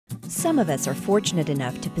Some of us are fortunate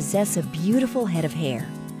enough to possess a beautiful head of hair.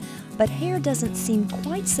 But hair doesn't seem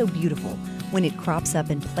quite so beautiful when it crops up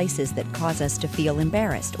in places that cause us to feel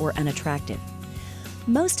embarrassed or unattractive.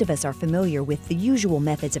 Most of us are familiar with the usual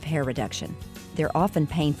methods of hair reduction. They're often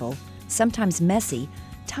painful, sometimes messy,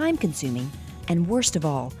 time-consuming, and worst of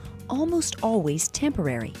all, almost always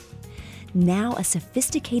temporary. Now, a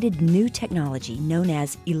sophisticated new technology known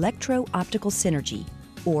as electro-optical synergy,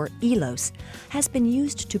 or ELOS, has been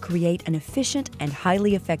used to create an efficient and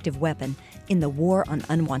highly effective weapon in the war on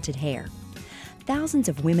unwanted hair. Thousands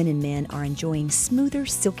of women and men are enjoying smoother,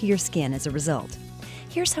 silkier skin as a result.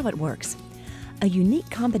 Here's how it works. A unique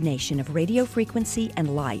combination of radio frequency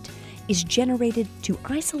and light is generated to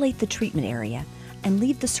isolate the treatment area and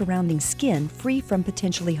leave the surrounding skin free from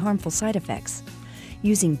potentially harmful side effects.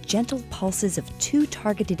 Using gentle pulses of two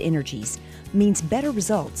targeted energies means better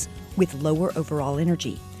results with lower overall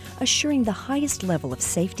energy, assuring the highest level of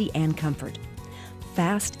safety and comfort.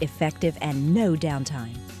 Fast, effective, and no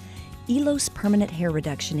downtime. ELOS permanent hair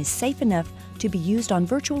reduction is safe enough to be used on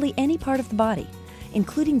virtually any part of the body,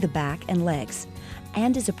 including the back and legs,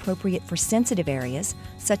 and is appropriate for sensitive areas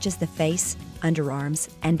such as the face, underarms,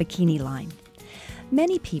 and bikini line.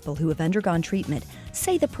 Many people who have undergone treatment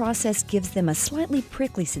say the process gives them a slightly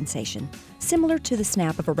prickly sensation, similar to the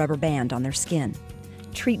snap of a rubber band on their skin.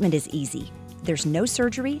 Treatment is easy. There's no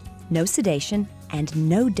surgery, no sedation, and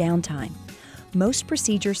no downtime. Most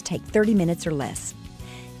procedures take 30 minutes or less.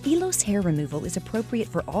 ELOS hair removal is appropriate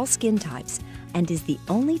for all skin types and is the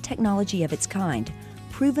only technology of its kind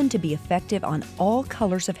proven to be effective on all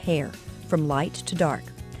colors of hair, from light to dark.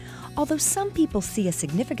 Although some people see a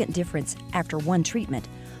significant difference after one treatment,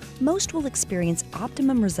 most will experience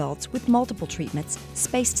optimum results with multiple treatments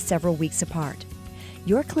spaced several weeks apart.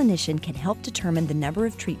 Your clinician can help determine the number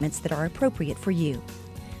of treatments that are appropriate for you.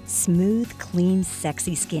 Smooth, clean,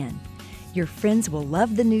 sexy skin. Your friends will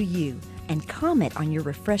love the new you and comment on your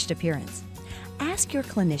refreshed appearance. Ask your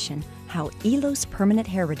clinician how ELOS permanent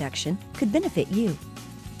hair reduction could benefit you.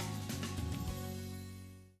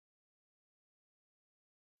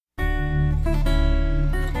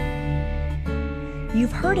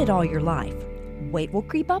 You've heard it all your life. Weight will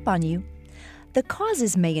creep up on you. The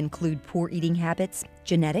causes may include poor eating habits,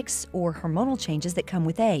 genetics, or hormonal changes that come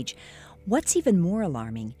with age. What's even more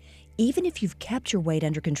alarming, even if you've kept your weight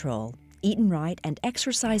under control, eaten right, and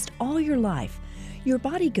exercised all your life, your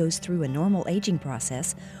body goes through a normal aging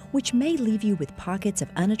process, which may leave you with pockets of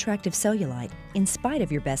unattractive cellulite in spite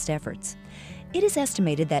of your best efforts. It is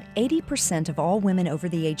estimated that 80% of all women over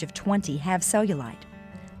the age of 20 have cellulite.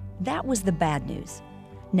 That was the bad news.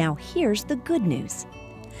 Now here's the good news.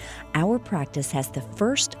 Our practice has the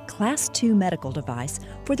first Class II medical device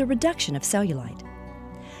for the reduction of cellulite.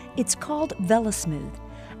 It's called VeloSmooth,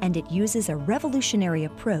 and it uses a revolutionary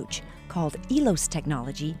approach called ELOS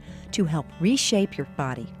technology to help reshape your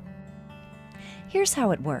body. Here's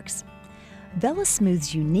how it works.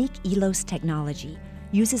 VeloSmooth's unique ELOS technology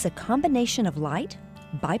uses a combination of light,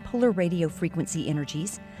 bipolar radio frequency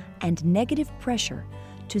energies, and negative pressure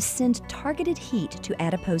to send targeted heat to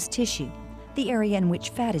adipose tissue, the area in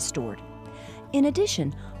which fat is stored. In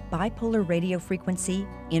addition, bipolar radio frequency,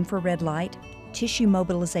 infrared light, tissue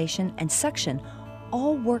mobilization, and suction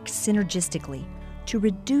all work synergistically to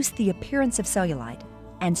reduce the appearance of cellulite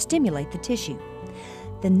and stimulate the tissue.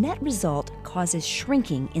 The net result causes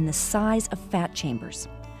shrinking in the size of fat chambers.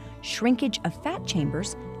 Shrinkage of fat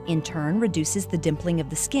chambers, in turn, reduces the dimpling of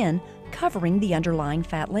the skin, covering the underlying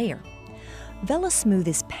fat layer. VeloSmooth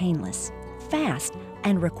is painless, fast,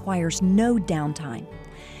 and requires no downtime.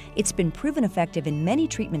 It's been proven effective in many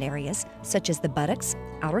treatment areas, such as the buttocks,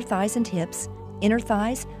 outer thighs and hips, inner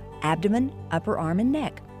thighs, abdomen, upper arm, and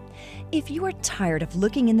neck. If you are tired of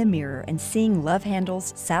looking in the mirror and seeing love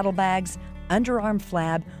handles, saddlebags, underarm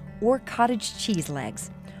flab, or cottage cheese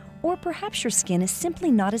legs, or perhaps your skin is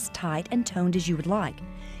simply not as tight and toned as you would like,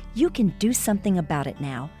 you can do something about it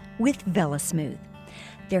now with VeloSmooth.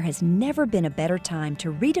 There has never been a better time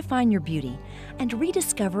to redefine your beauty and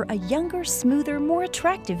rediscover a younger, smoother, more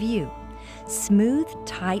attractive you. Smooth,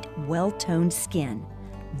 tight, well-toned skin.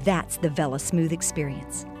 That's the VeloSmooth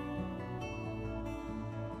experience.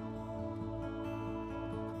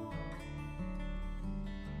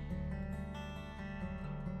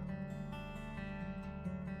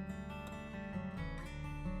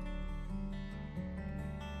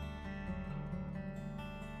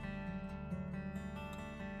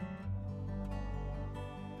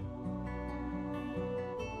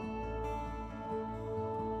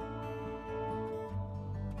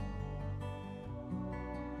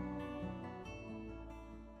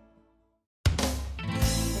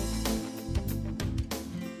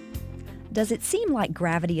 Does it seem like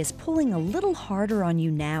gravity is pulling a little harder on you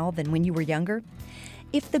now than when you were younger?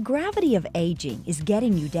 If the gravity of aging is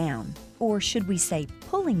getting you down, or should we say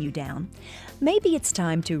pulling you down, maybe it's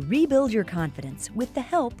time to rebuild your confidence with the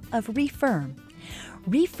help of Refirm.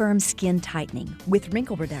 Refirm Skin Tightening with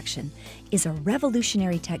Wrinkle Reduction is a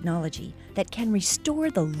revolutionary technology that can restore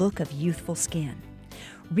the look of youthful skin.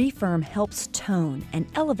 Refirm helps tone and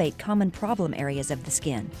elevate common problem areas of the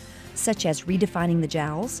skin, such as redefining the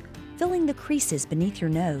jowls, filling the creases beneath your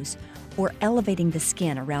nose, or elevating the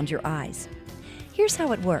skin around your eyes. Here's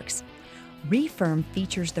how it works. Refirm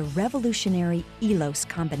features the revolutionary ELOS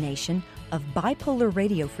combination of bipolar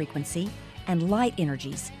radio frequency and light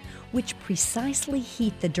energies, which precisely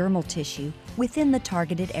heat the dermal tissue within the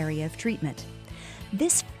targeted area of treatment.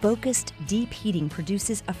 This focused, deep heating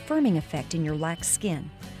produces a firming effect in your lax skin.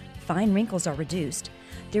 Fine wrinkles are reduced,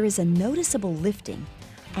 there is a noticeable lifting,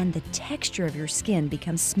 and the texture of your skin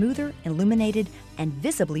becomes smoother, illuminated, and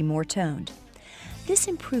visibly more toned. This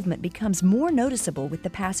improvement becomes more noticeable with the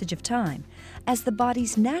passage of time, as the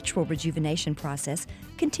body's natural rejuvenation process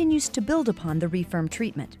continues to build upon the Refirm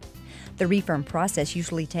treatment. The Refirm process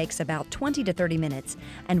usually takes about 20 to 30 minutes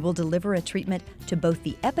and will deliver a treatment to both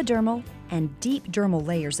the epidermal and deep dermal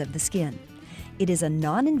layers of the skin. It is a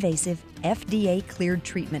non-invasive, FDA-cleared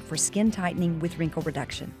treatment for skin tightening with wrinkle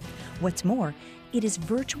reduction. What's more, it is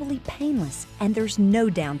virtually painless and there's no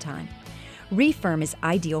downtime. Refirm is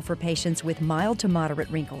ideal for patients with mild to moderate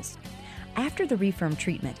wrinkles. After the Refirm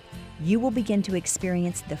treatment, you will begin to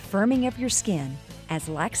experience the firming of your skin as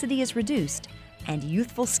laxity is reduced and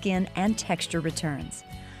youthful skin and texture returns.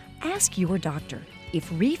 Ask your doctor if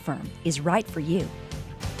Refirm is right for you.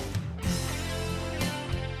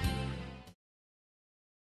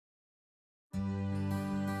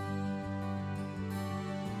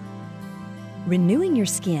 Renewing your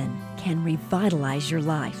skin can revitalize your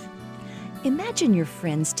life. Imagine your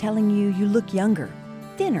friends telling you you look younger,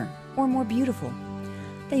 thinner, or more beautiful.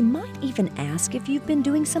 They might even ask if you've been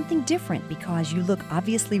doing something different because you look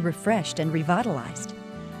obviously refreshed and revitalized.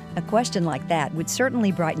 A question like that would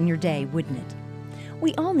certainly brighten your day, wouldn't it?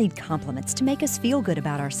 We all need compliments to make us feel good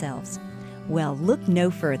about ourselves. Well, look no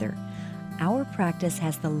further. Our practice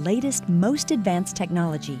has the latest, most advanced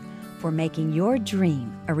technology for making your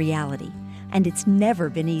dream a reality, and it's never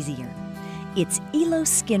been easier. It's ELOS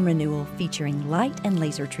Skin Renewal featuring light and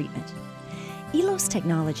laser treatment. ELOS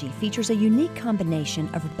technology features a unique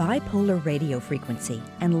combination of bipolar radio frequency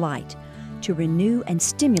and light to renew and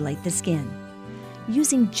stimulate the skin.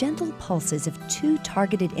 Using gentle pulses of two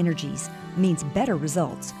targeted energies means better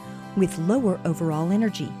results with lower overall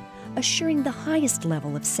energy, assuring the highest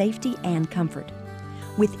level of safety and comfort.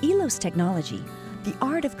 With ELOS technology, the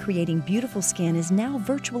art of creating beautiful skin is now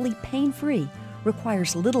virtually pain-free,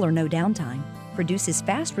 requires little or no downtime, produces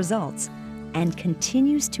fast results, and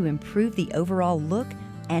continues to improve the overall look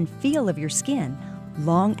and feel of your skin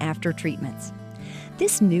long after treatments.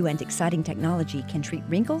 This new and exciting technology can treat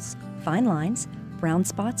wrinkles, fine lines, brown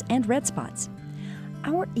spots, and red spots.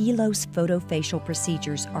 Our ELOS photofacial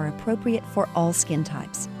procedures are appropriate for all skin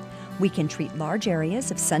types. We can treat large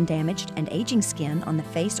areas of sun-damaged and aging skin on the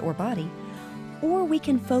face or body, or we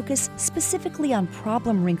can focus specifically on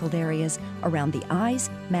problem-wrinkled areas around the eyes,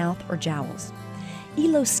 mouth, or jowls.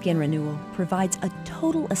 ELOS Skin Renewal provides a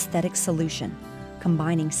total aesthetic solution,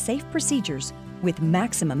 combining safe procedures with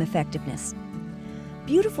maximum effectiveness.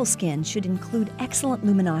 Beautiful skin should include excellent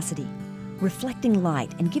luminosity, reflecting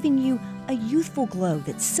light and giving you a youthful glow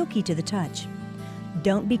that's silky to the touch.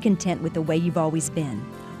 Don't be content with the way you've always been,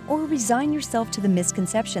 or resign yourself to the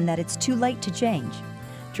misconception that it's too late to change.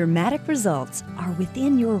 Dramatic results are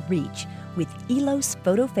within your reach with ELOS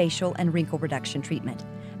Photofacial and Wrinkle Reduction treatment,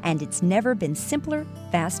 and it's never been simpler,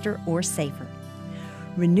 faster, or safer.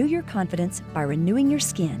 Renew your confidence by renewing your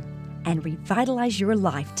skin and revitalize your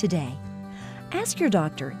life today. Ask your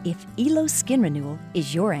doctor if ELOS Skin Renewal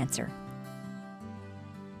is your answer.